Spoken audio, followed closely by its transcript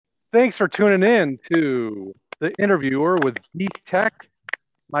Thanks for tuning in to the interviewer with Geek Tech.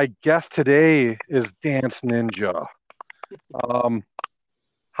 My guest today is Dance Ninja. Um,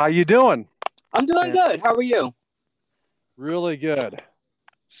 how you doing? I'm doing Dan? good. How are you? Really good.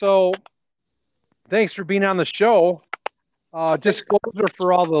 So, thanks for being on the show. Thanks. Disclosure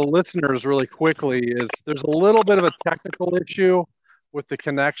for all the listeners, really quickly, is there's a little bit of a technical issue with the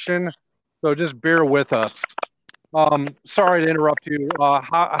connection, so just bear with us. Sorry to interrupt you.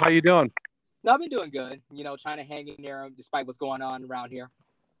 How you doing? No, I've been doing good. Trying to hang in there despite what's going on around here.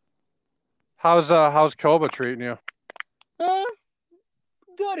 How's Koba treating you? Uh,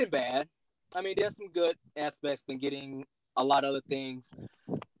 Good and bad. I mean, there's some good aspects than getting a lot of other things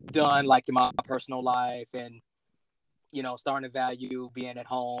done, like in my personal life, and starting to value being at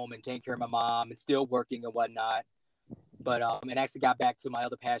home and taking care of my mom and still working and whatnot. But and actually got back to my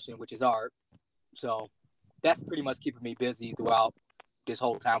other passion, which is art. So that's pretty much keeping me busy throughout this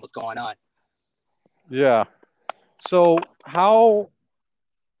whole time. What's going on? Yeah. So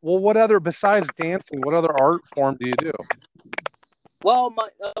what other, besides dancing, what other art form do you do? Well, my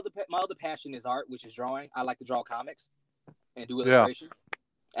other passion is art, which is drawing. I like to draw comics and do Yeah. illustration.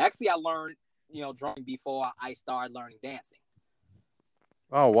 Actually, I learned drawing before I started learning dancing.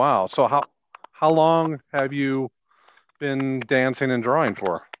 Oh, wow. So how long have you been dancing and drawing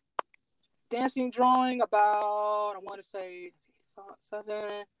for? Dancing, drawing about I want to say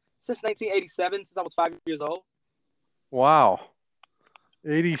seven since 1987, since I was 5 years old. Wow.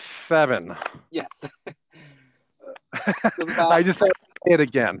 87. Yes, it was about I just had to say it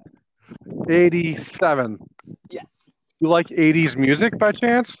again. 87. yes. You like 80s music by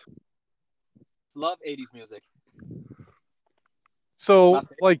chance? Love 80s music. My So,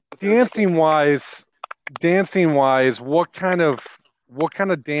 like favorite decade. dancing wise, what kind of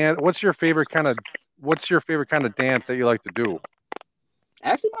dance, what's your favorite kind of dance that you like to do?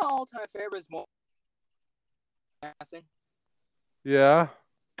 Actually, my all-time favorite is more dancing. Yeah.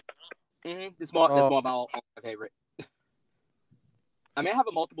 It's Oh, more my all-time favorite. I mean, I have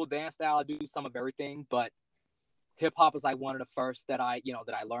a multiple dance style. I do some of everything, but hip hop was like one of the first that I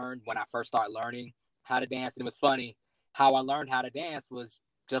learned when I first started learning how to dance. And it was funny how I learned how to dance was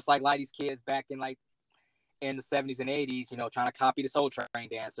just like these kids back in the 70s and 80s, trying to copy the Soul Train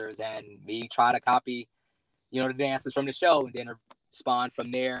dancers and me try to copy, the dances from the show, and then spawned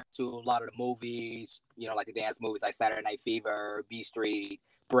from there to a lot of the movies, like the dance movies like Saturday Night Fever, B Street,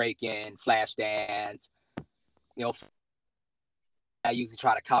 Breakin', Flashdance. You know, I usually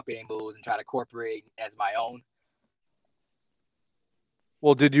try to copy their moves and try to incorporate as my own.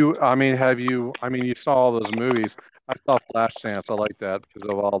 well, you saw all those movies. I saw Flashdance. I like that because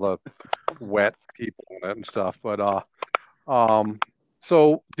of all the wet people in it and stuff. Um,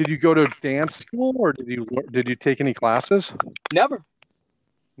 so did you go to dance school or did you take any classes? Never,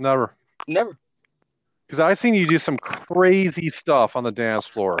 Never. never. Because I seen you do some crazy stuff on the dance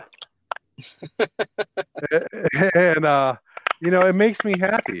floor, and it makes me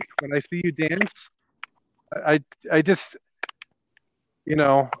happy when I see you dance. I just,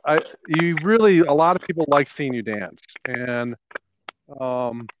 you really, a lot of people like seeing you dance, and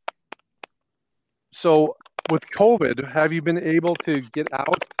um, so with COVID, have you been able to get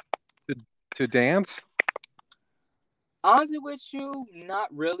out to to dance? Honestly, with you, not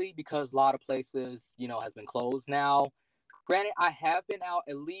really, because a lot of places, has been closed now. Granted, I have been out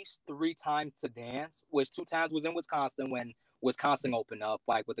at least 3 times to dance, which 2 times was in Wisconsin when Wisconsin opened up,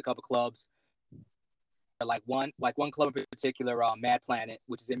 like with a couple clubs. Like one club in particular, Mad Planet,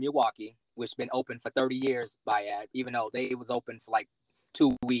 which is in Milwaukee, which has been open for 30 years by even though they was open for like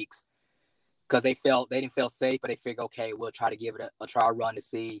 2 weeks because they didn't feel safe, but they figured, okay, we'll try to give it a trial run to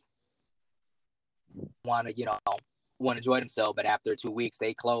see want to want to enjoy themselves. But after 2 weeks,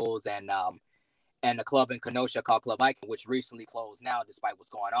 they closed, and the club in Kenosha called Club Icon, which recently closed now, despite what's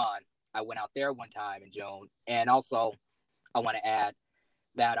going on. I went out there one time in June, and also I want to add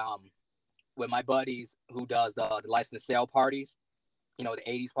that with my buddies who does the license sale parties, the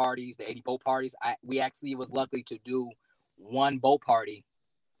 80s parties, the 80 boat parties. We actually was lucky to do one boat party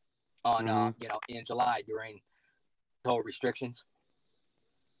on Hmm. in July during total restrictions.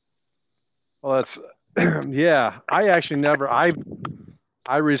 Well, that's yeah. I actually never. I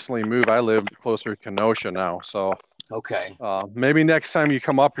recently moved. I live closer to Kenosha now, so Okay. maybe next time you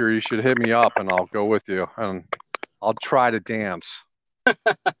come up here, you should hit me up, and I'll go with you, and I'll try to dance. No,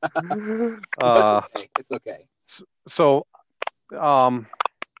 it's Uh, okay. It's okay. so, um,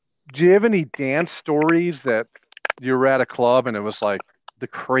 do you have any dance stories that you were at a club and it was like the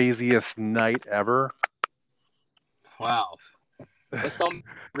craziest night ever? Wow. It's so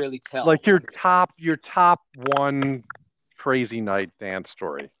really tell. Like your top one crazy night dance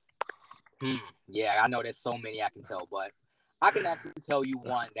story. Yeah, I know there's so many I can tell, but I can actually tell you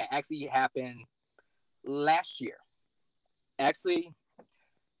one that actually happened last year. Actually,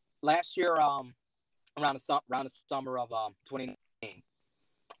 last year, around the summer of 2019,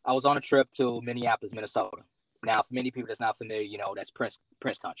 I was on a trip to Minneapolis, Minnesota. Now, for many people that's not familiar, that's Prince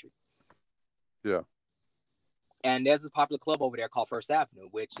Country. Yeah. And there's a popular club over there called First Avenue,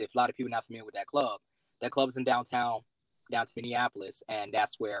 which, if a lot of people are not familiar with that club is in downtown Minneapolis, and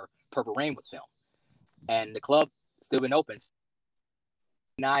that's where Purple Rain was filmed. And the club still been open.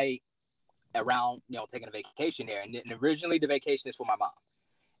 Night around, taking a vacation there, and originally the vacation is for my mom.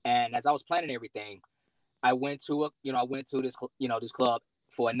 And as I was planning everything, I went to this club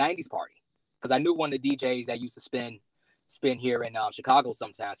for a '90s party because I knew one of the DJs that used to spin here in Chicago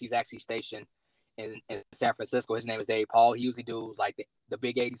sometimes. He's actually stationed in San Francisco. His name is Dave Paul. He usually do like the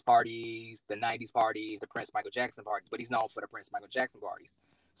big '80s parties, the '90s parties, the Prince Michael Jackson parties, but he's known for the Prince Michael Jackson parties.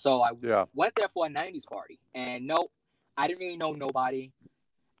 So I went there for a '90s party, and no, I didn't really know nobody.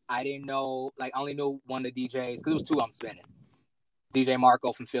 I didn't know, I only knew one of the DJs because it was two I'm spinning. DJ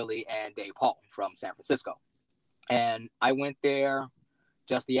Marco from Philly and Dave Paul from San Francisco. And I went there.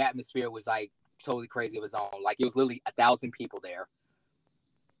 Just the atmosphere was like totally crazy of its own. Like it was literally 1,000 people there.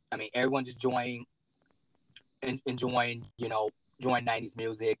 I mean, everyone just enjoying, enjoying '90s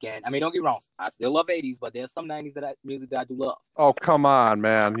music. And I mean, don't get me wrong, I still love '80s, but there's some '90s music that I do love. Oh, come on,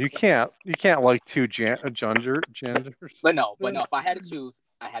 man. You can't like two genders. But no, if I had to choose,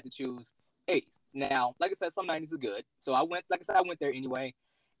 I had to choose '80s. Now, like I said, some '90s is good. So I went there anyway.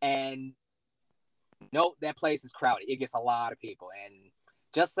 And no, that place is crowded. It gets a lot of people. And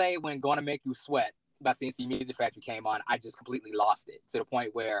just say when Gonna Make You Sweat by CNC Music Factory came on, I just completely lost it to the point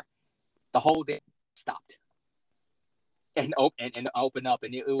where the whole day stopped and opened up,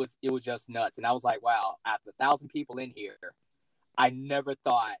 and it was just nuts. And I was like, wow, after 1,000 people in here, I never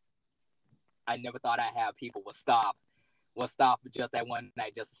thought I'd have people will stop just that one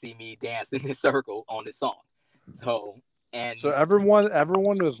night just to see me dance in this circle on this song. So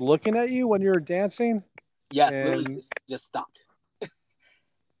everyone was looking at you when you were dancing? Yes, literally just stopped.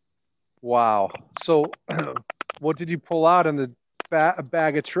 Wow. So what did you pull out in the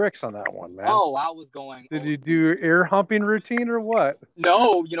bag of tricks on that one, man? Oh, I was going. Did you do your ear humping routine or what?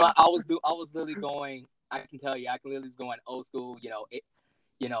 No, I was literally going. I can tell you, I literally was going old school.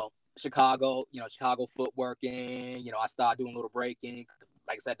 Chicago. Chicago footworking. I started doing a little breaking.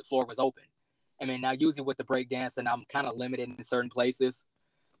 Like I said, the floor was open. I mean, now usually with the break dancing, I'm kind of limited in certain places,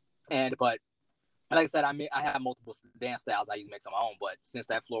 but like I said, I have multiple dance styles I use to mix on my own. But since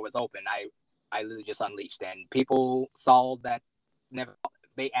that floor was open, I literally just unleashed, and people saw that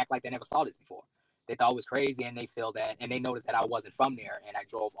they act like they never saw this before. They thought it was crazy, and they feel that, and they noticed that I wasn't from there, and I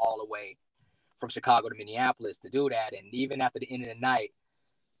drove all the way from Chicago to Minneapolis to do that. And even after the end of the night,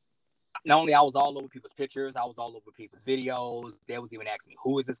 not only I was all over people's pictures, I was all over people's videos. They was even asking me,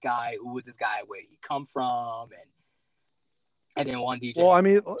 who is this guy? Where did he come from? And then one DJ. Well, I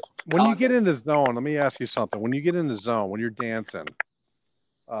mean, when you get in the zone, let me ask you something. When you get in the zone, when you're dancing,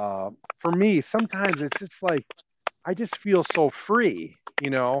 for me, sometimes it's just like, I just feel so free,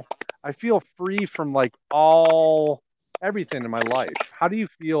 I feel free from like everything in my life. How do you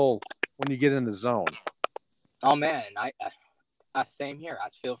feel when you get in the zone? Oh man, I same here. I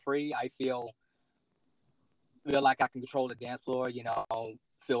feel free. I feel like I can control the dance floor,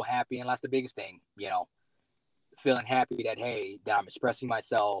 feel happy. And that's the biggest thing, feeling happy that, hey, that I'm expressing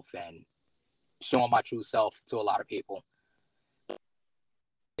myself and showing my true self to a lot of people.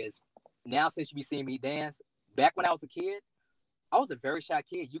 Is now, since you be seeing me dance, back when I was a kid, I was a very shy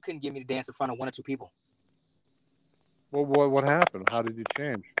kid. You couldn't get me to dance in front of one or two people. Well, what happened? How did you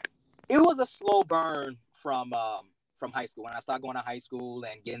change? It was a slow burn from high school. When I started going to high school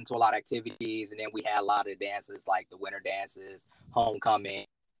and getting to a lot of activities, and then we had a lot of dances like the winter dances, homecoming,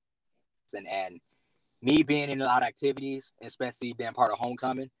 and me being in a lot of activities, especially being part of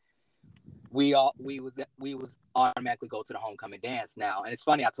homecoming, we was automatically go to the homecoming dance now. And it's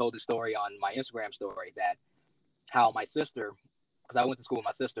funny, I told the story on my Instagram story that how my sister, because I went to school with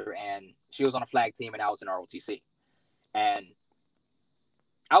my sister, and she was on a flag team and I was in ROTC, and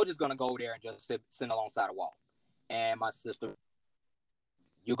I was just gonna go there and just sit alongside a wall. And my sister,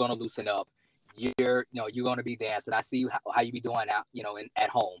 you're gonna loosen up. You're gonna be dancing. I see you how you be doing out, at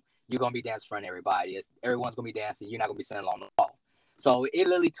home. You're gonna be dancing in front of everybody. Everyone's gonna be dancing. You're not gonna be sitting along the wall. So it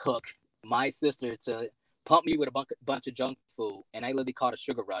literally took my sister to pump me with a bunch of junk food, and I literally caught a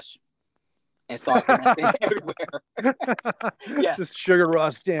sugar rush and started dancing everywhere. Yes, just sugar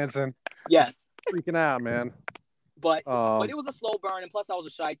rush dancing. Yes, freaking out, man. But it was a slow burn, and plus I was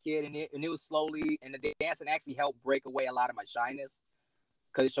a shy kid, and it was slowly, and the dancing actually helped break away a lot of my shyness.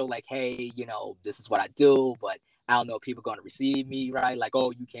 because it showed like, hey, this is what I do, but I don't know if people are gonna receive me right. Like,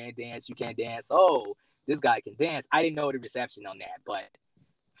 oh, you can't dance, you can't dance. Oh, this guy can dance. I didn't know the reception on that, but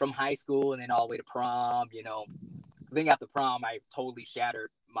from high school and then all the way to prom, I think after prom, I totally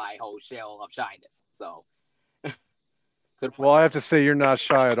shattered my whole shell of shyness. So, to the Well, point. I have to say you're not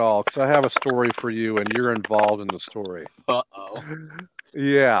shy at all because I have a story for you, and you're involved in the story. Uh-oh.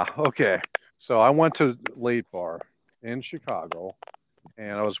 Yeah. Okay. So I went to Late Bar in Chicago,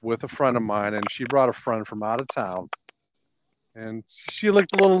 and I was with a friend of mine, and she brought a friend from out of town, and she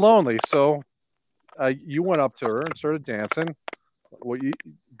looked a little lonely. So you went up to her and started dancing. What you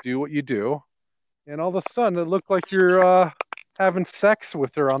do? What you do? And all of a sudden, it looked like you're having sex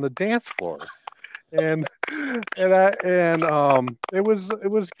with her on the dance floor. And it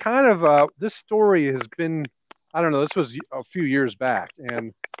was kind of this story has been, I don't know, this was a few years back,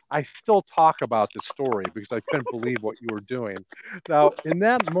 and I still talk about this story because I couldn't believe what you were doing. Now, in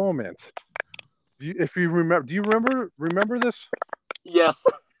that moment, if you remember, do you remember this? Yes.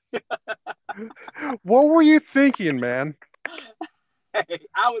 What were you thinking, man? Hey,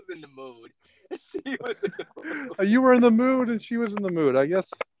 I was in the mood. She was in the mood. You were in the mood, and she was in the mood. I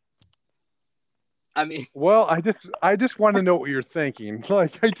guess. I mean, Well, I just want to know what you're thinking.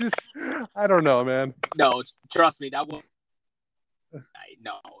 Like, I don't know, man. no, trust me, that was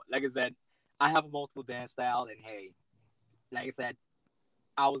no. Like I said, I have a multiple dance style, and hey, like I said,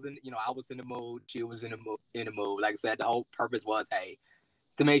 I was in the mood. She was in the mood. In the mood. Like I said, the whole purpose was, hey,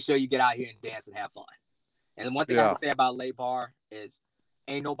 to make sure you get out here and dance and have fun. And the one thing I Yeah, can say about Late Bar is,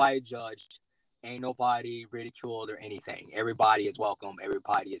 ain't nobody judged, ain't nobody ridiculed or anything. Everybody is welcome.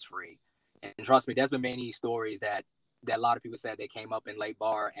 Everybody is free. And trust me, there's been many stories that a lot of people said they came up in Late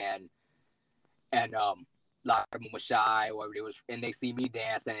Bar and a lot of them were shy or and they see me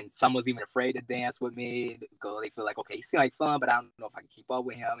dancing, and some was even afraid to dance with me because they feel like, okay, he seems like fun, but I don't know if I can keep up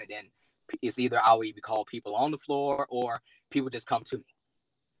with him. And then it's either I'll even call people on the floor or people just come to me.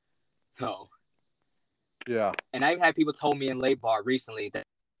 So, yeah. and I've had people told me in Late Bar recently that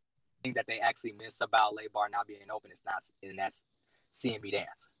thing that they actually miss about Late Bar not being open is not, and that's seeing me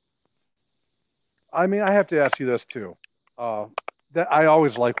dance. I mean, I have to ask you this too. Uh, that I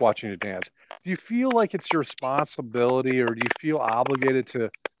always like watching you dance. Do you feel like it's your responsibility, or do you feel obligated to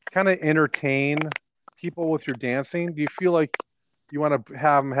kind of entertain people with your dancing? Do you feel like you want to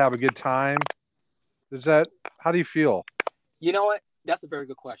have them have a good time? Is that how do you feel? You know what? That's a very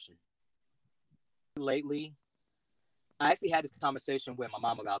good question. Lately, I actually had this conversation with my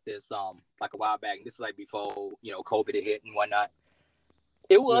mom about this like a while back. And this is like before COVID had hit and whatnot.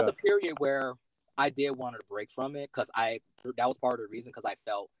 It was Yeah, a period where I did want to break from it because I that was part of the reason because I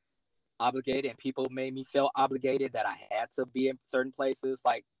felt obligated and people made me feel obligated that I had to be in certain places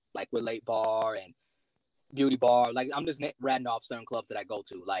like with Late Bar and Beauty Bar. Like I'm just ratting off certain clubs that I go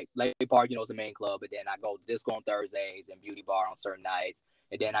to. Like Late Bar, is the main club, but then I go to disco on Thursdays and Beauty Bar on certain nights.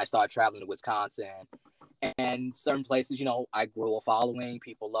 And then I started traveling to Wisconsin and certain places. I grew a following.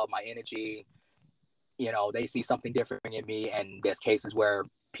 People love my energy. They see something different in me. And there's cases where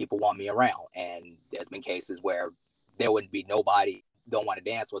people want me around, and there's been cases where there wouldn't be nobody don't want to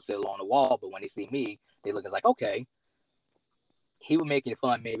dance or sit along the wall, but when they see me, they look as like, okay, he was making it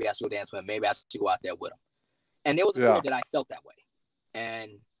fun. Maybe I should go dance with him. Maybe I should go out there with him. And there was a yeah. period that I felt that way.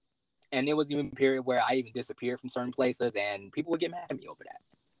 And there was even a period where I even disappeared from certain places and people would get mad at me over that.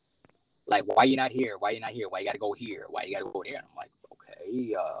 Like, why you not here? Why you not here? Why you gotta go here? Why you gotta go there? And I'm like,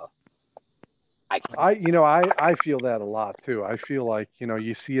 okay, I can't. I feel that a lot too. I feel like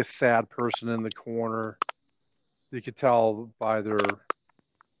you see a sad person in the corner. You could tell by their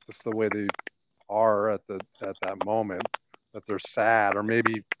just the way they are at that moment that they're sad, or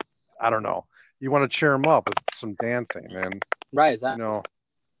maybe I don't know. You want to cheer them up with some dancing, and Right, you exactly. know,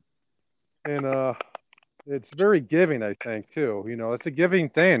 and it's very giving. I think too. It's a giving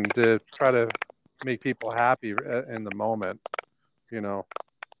thing to try to make people happy in the moment. You know,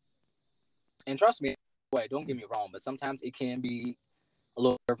 And trust me, wait, don't get me wrong, but sometimes it can be a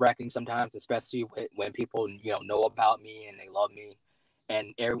little nerve wracking sometimes, especially when people, know about me and they love me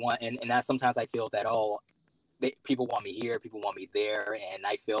and everyone. And that sometimes I feel that, oh, people want me here, people want me there. And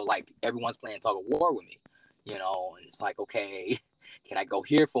I feel like everyone's playing tug of war with me, and it's like, okay, can I go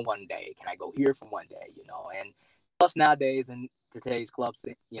here for one day? Can I go here for one day? And plus nowadays in today's club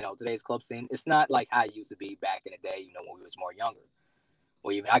scene, it's not like how it used to be back in the day, when we was more younger.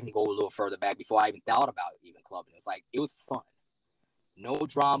 Or even I can go a little further back before I even thought about even clubbing. It's like, it was fun. No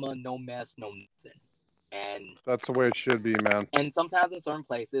drama, no mess, no nothing. And that's the way it should be, man. and sometimes in certain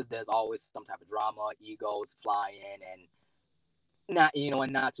places there's always some type of drama, egos flying, and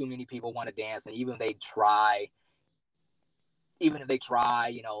not too many people want to dance, and even they try, even if they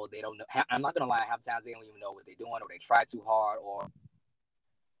try, they don't know. I'm not gonna lie, half the times they don't even know what they're doing, or they try too hard, or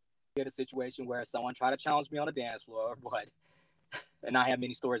get a situation where someone tried to challenge me on the dance floor, but and I have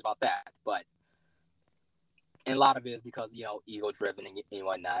many stories about that, but and a lot of it is because ego driven and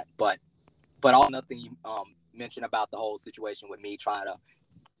whatnot. But all nothing you mentioned about the whole situation with me trying to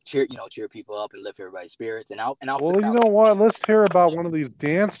cheer people up and lift everybody's spirits, and I'll put Well, it you out. know what? Let's hear about one of these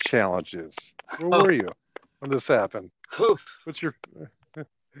dance challenges. Where were you when this happened? What's your?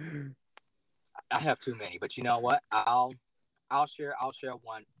 I have too many, but you know what? I'll share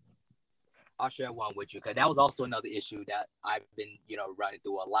one. I'll share one with you because that was also another issue that I've been running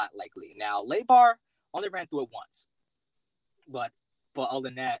through a lot lately. Now, lay bar only ran through it once, but other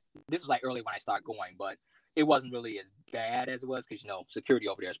than that, this was like early when I started going, but it wasn't really as bad as it was because security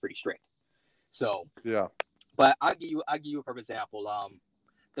over there is pretty strict. So Yeah. But I'll give you a perfect example.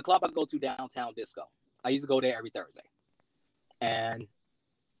 The club I go to, downtown Disco. I used to go there every Thursday, and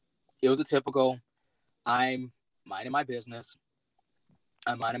it was a typical. I'm minding my business.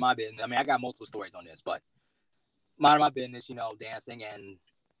 I'm minding my business. I mean, I got multiple stories on this, but minding my business, dancing, and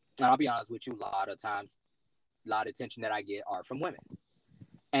I'll be honest with you, a lot of times, a lot of attention that I get are from women,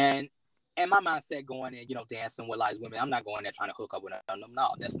 and my mindset going in, dancing with like women, I'm not going there trying to hook up with them. No,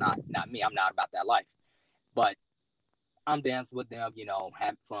 that's not me. I'm not about that life. But I'm dancing with them,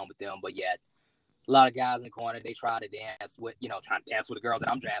 having fun with them. But yet, a lot of guys in the corner, they try to dance with, trying to dance with a girl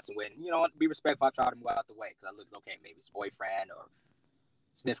that I'm dancing with. And, be respectful. I try to move out the way because I look okay, maybe it's boyfriend or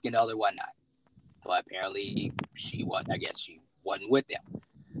significant other, whatnot. But apparently, she wasn't with them.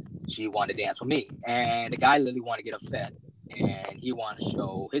 She wanted to dance with me, and the guy literally wanted to get upset, and he wanted to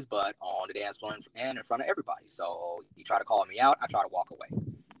show his butt on the dance floor and in front of everybody. So he tried to call me out. I tried to walk away.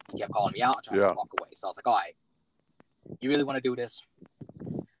 He kept calling me out. I tried to walk away. So I was like, all right, you really want to do this?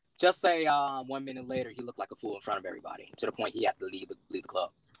 Just say 1 minute later, he looked like a fool in front of everybody to the point he had to leave the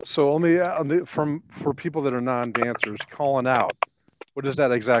club. So only for people that are non-dancers, calling out. What does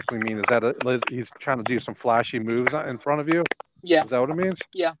that exactly mean? Is that he's trying to do some flashy moves in front of you? Yeah. Is that what it means?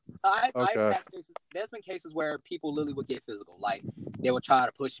 Yeah. I've Okay. had cases. There's been cases where people literally would get physical, like they would try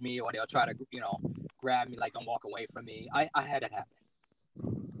to push me or they'll try to grab me, like don't walk away from me. I had that happen.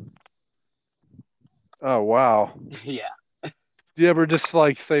 Oh wow. Yeah. Do you ever just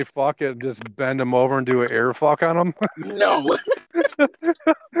like say fuck it and just bend them over and do an air fuck on them? No.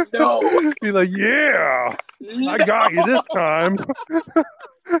 No. Be like, yeah, I No. got you this time.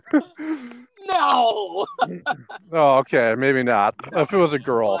 No. Oh, okay, maybe not. No. If it was a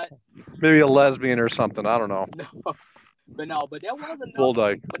girl, But maybe a lesbian or something. I don't know. no. But there was Bull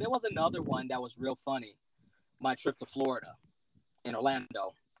another. dyke. But there was another one that was real funny. My trip to Florida in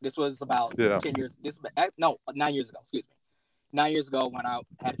Orlando. This was about Yeah. 10 years. 9 years ago. Excuse me. 9 years ago when I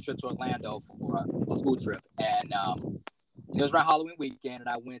had a trip to Orlando for a school trip, and it was around Halloween weekend, and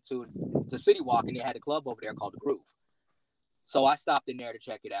I went to City Walk, and they had a club over there called the Groove. So I stopped in there to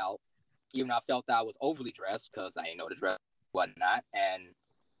check it out, even though I felt I was overly dressed because I didn't know the dress whatnot, and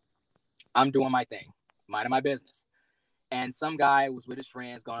I'm doing my thing, minding my business. And some guy was with his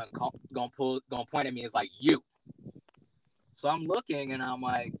friends gonna point at me. It's like you. So I'm looking, and I'm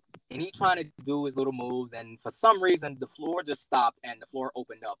like, and he trying to do his little moves, and for some reason the floor just stopped and the floor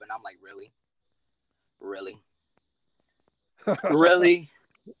opened up, and I'm like, really.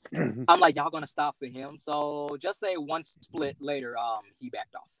 I'm like, y'all gonna stop for him? So just say one split later, he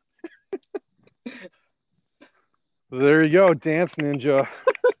backed off. There you go, Dance Ninja.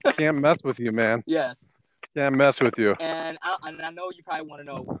 Can't mess with you, man. Yes. Can't mess with you. And I know you probably want to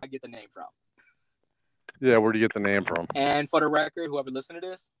know where I get the name from. Yeah, where do you get the name from? And for the record, whoever listened to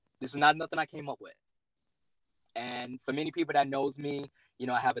this is not nothing I came up with. And for many people that knows me,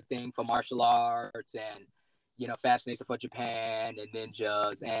 I have a thing for martial arts and, fascination for Japan and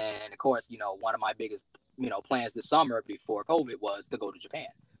ninjas. And of course, one of my biggest, plans this summer before COVID was to go to Japan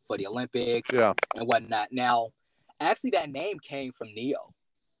for the Olympics and whatnot. Now, actually, that name came from Neo.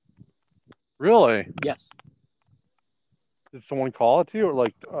 Really? Yes. Did someone call it to you, or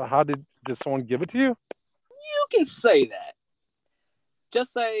like, how did someone give it to you? You can say that.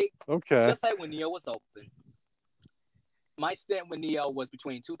 Just say when Neo was open. My stint with Neo was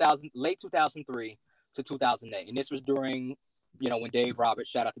between late 2003 to 2008, and this was during, when Dave Roberts,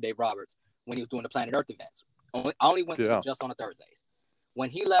 shout out to Dave Roberts, when he was doing the Planet Earth events. I only went just on the Thursdays. When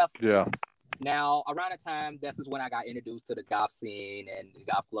he left, now around the time, this is when I got introduced to the goth scene and the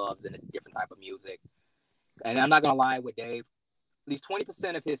goth clubs and the different type of music. And I'm not gonna lie with Dave, at least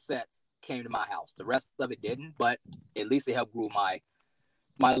 20% of his sets came to my house. The rest of it didn't, but at least it helped grow my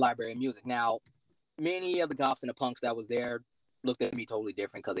library of music. Now, many of the goths and the punks that was there looked at me totally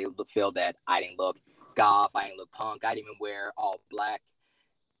different because they felt that I didn't look golf. I didn't look punk. I didn't even wear all black.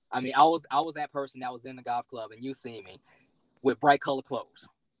 I mean, I was that person that was in the golf club, and you see me with bright colored clothes.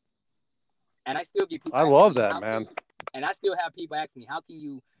 And I still get people I asking love me, that, how can man. you, and I still have people asking me, how can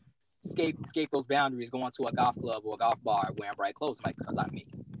you escape those boundaries going to a golf club or a golf bar wearing bright clothes? I'm like, because I'm me.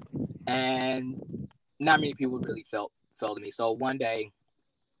 And not many people really felt me. So one day,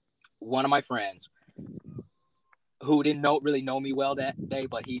 one of my friends who didn't really know me well that day,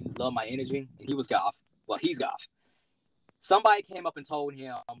 but he loved my energy, and he was golf. Well, he's golf. Somebody came up and told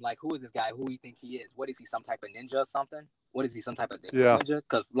him, like, who is this guy? Who do you think he is? What is he, some type of ninja or something? What is he, some type of Yeah. ninja?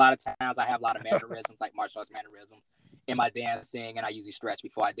 Because a lot of times I have a lot of mannerisms, like martial arts mannerisms, in my dancing, and I usually stretch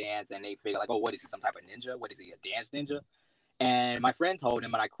before I dance, and they figure, like, oh, what is he, some type of ninja? What is he, a dance ninja? And my friend told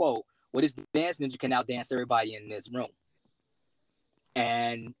him, and I quote, well, this dance ninja can outdance everybody in this room.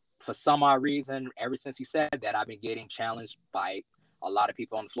 And for some odd reason, ever since he said that, I've been getting challenged by a lot of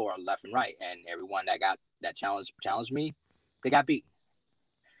people on the floor, left and right. And everyone that got that challenged me, they got beat.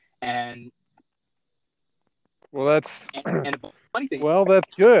 And Well, that's and the funny thing, well,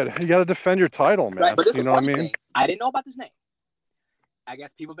 that's good. You got to defend your title, man. right? But this You is know the what I funny mean? thing. I didn't know about this name. I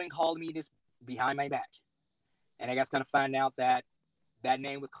guess people have been calling me this behind my back, and I guess kind of find out that that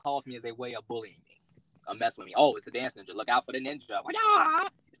name was called for me as a way of bullying me, a mess with me. Oh, it's a dance ninja. Look out for the ninja. I'm like, ah,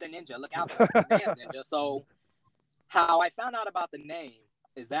 it's the ninja. Look out for the dance ninja. So how I found out about the name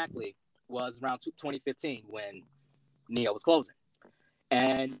exactly was around 2015 when Neo was closing.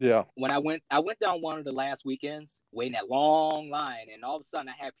 And Yeah. when I went down one of the last weekends, waiting that long line, and all of a sudden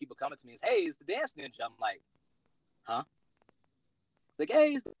I had people coming to me and say, hey, it's the Dance Ninja. I'm like, huh? Like,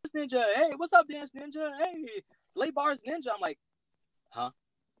 hey, it's this ninja. Hey, what's up, Dance Ninja? Hey, it's Late Bars Ninja. I'm like, huh?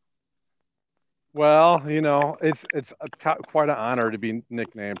 Well, it's quite an honor to be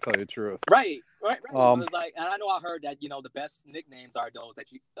nicknamed. Tell you the truth. Right. It Um. was like, and I know I heard that the best nicknames are those that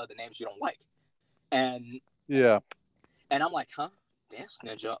the names you don't like, and Yeah. and I'm like, huh? Dance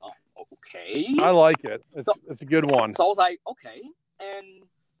Ninja. Oh, okay. I like it. So It's a good one. So I was like, okay. And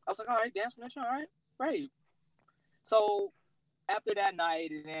I was like, all right, Dance Ninja, all right, great. So after that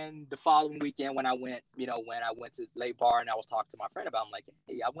night, and then the following weekend when I went to Lake Bar and I was talking to my friend about it, I'm like,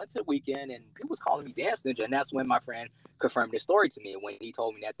 hey, I went to the weekend and people was calling me Dance Ninja. And that's when my friend confirmed this story to me. When he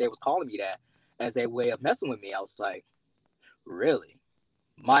told me that they was calling me that as a way of messing with me, I was like, really?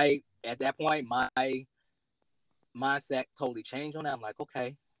 At that point, my mindset totally changed on that. I'm like,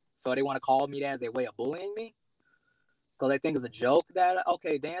 okay. So they want to call me that as a way of bullying me? Because they think it's a joke that,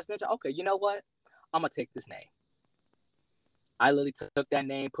 okay, Dance Ninja, okay, you know what? I'm going to take this name. I literally took that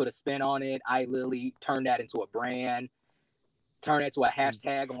name, put a spin on it. I literally turned that into a brand, turned it to a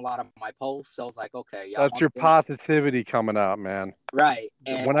hashtag on a lot of my posts. So I was like, okay, y'all That's your positivity coming out, man. right.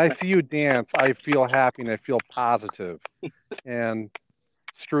 And when I see you dance, I feel happy and I feel positive. And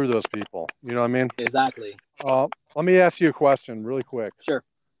screw those people. You know what I mean? Exactly. Let me ask you a question really quick. Sure.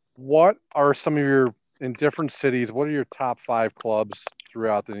 What are some of your, in different cities, what are your top 5 clubs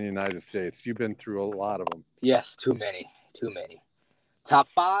throughout the United States? You've been through a lot of them. Yes, too many. Top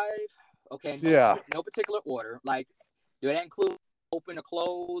 5? Okay, no particular order. Like, do that include open or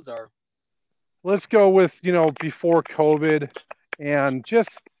close or? Let's go with, before COVID and just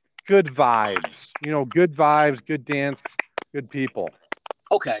good vibes. Good vibes, good dance, good people.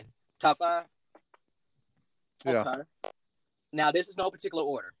 Okay. Top 5? Yeah. Okay. Now, this is no particular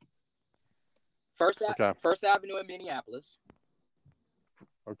order. First Avenue in Minneapolis.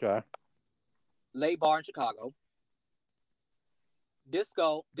 Okay. Lay Bar in Chicago.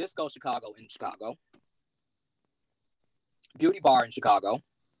 Disco Chicago in Chicago. Beauty Bar in Chicago.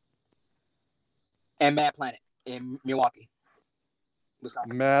 And Mad Planet in Milwaukee,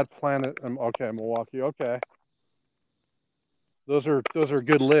 Wisconsin. Mad Planet. Okay, Milwaukee. Okay. Those are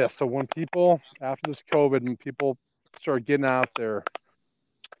good lists. So when people, after this COVID, and people start getting out there,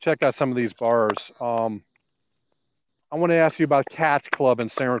 check out some of these bars. I want to ask you about Cat's Club in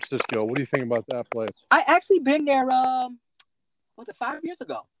San Francisco. What do you think about that place? I actually been there. Was it 5 years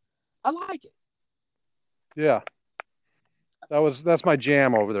ago? I like it. Yeah, that's my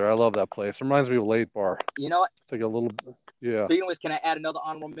jam over there. I love that place. It reminds me of Late Bar. You know what? It's like a little, yeah. Speaking of which, can I add another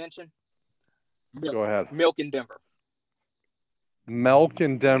honorable mention? Go ahead. Milk in Denver. Milk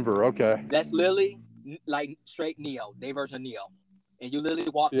in Denver. Okay. That's literally like straight Neo, their version of Neo, and you literally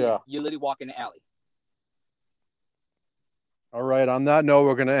walk. Yeah. You literally walk in the alley. All right. On that note,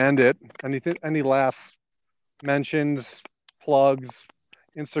 we're going to end it. Any last mentions, plugs,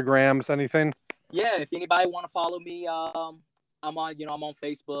 Instagrams, anything? Yeah. If anybody want to follow me, I'm on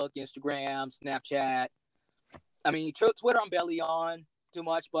Facebook, Instagram, Snapchat. I mean, Twitter, I'm barely on too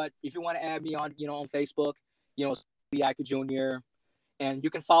much, but if you want to add me on, on Facebook, Ika Jr. And you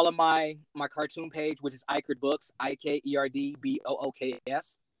can follow my cartoon page, which is Ikerd Books,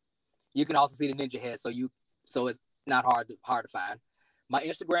 IKERDBOOKS. You can also see the ninja head, so it's not hard to find. My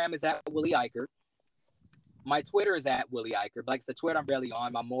Instagram is at Willie Ikerd. My Twitter is at Willie Ikerd. Like I said, Twitter I'm barely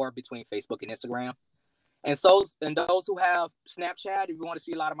on. I'm more between Facebook and Instagram. And those who have Snapchat, if you want to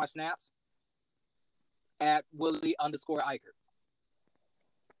see a lot of my snaps, at Willie_Ikerd.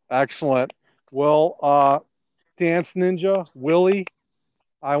 Excellent. Well, Dance Ninja, Willie,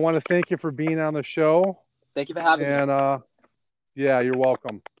 I want to thank you for being on the show. Thank you for having me. And yeah, you're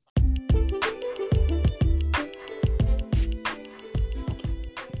welcome.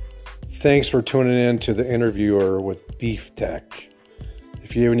 Thanks for tuning in to The Interviewer with Beef Tech.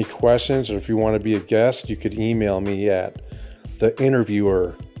 If you have any questions or if you want to be a guest, you could email me at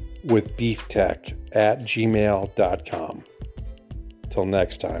theinterviewerwithbeeftech@gmail.com. Till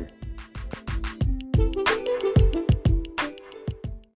next time.